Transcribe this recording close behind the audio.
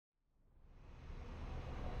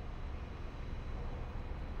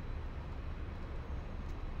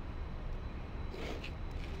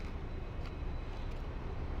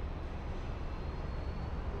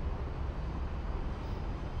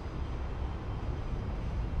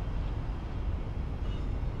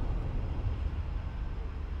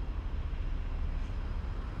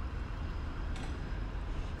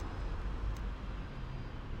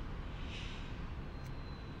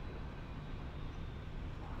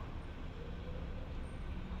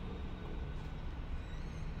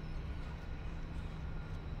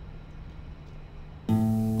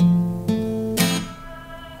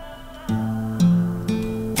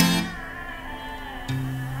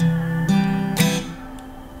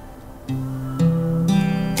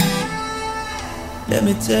Let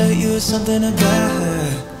me tell you something about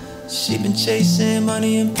her. She been chasing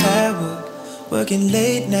money and power, working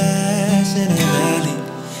late nights in a valley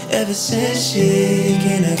ever since she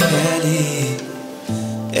came to Cali.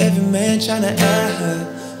 Every man tryna add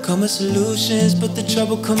her, come with solutions, but the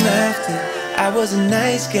trouble come after. I was a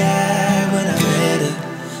nice guy when I met her,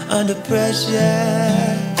 under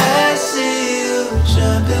pressure. I see you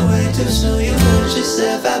jumping way too soon. You hurt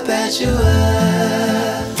yourself, I bet you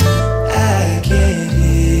up. I can't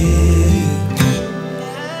hear you.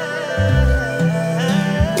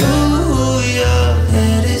 Ooh, your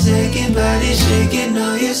head is aching, body shaking.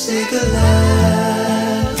 Know you're sick of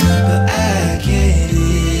love, but I can't hear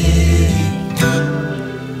you.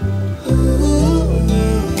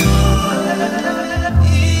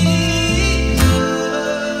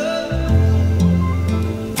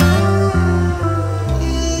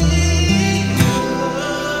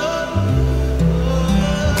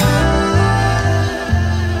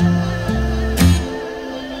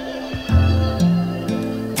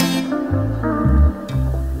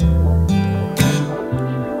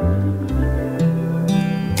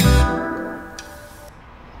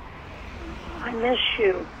 I miss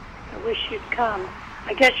you. I wish you'd come.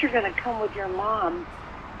 I guess you're going to come with your mom.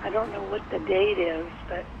 I don't know what the date is,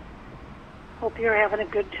 but hope you're having a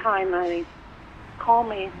good time, honey. Call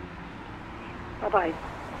me. Bye-bye.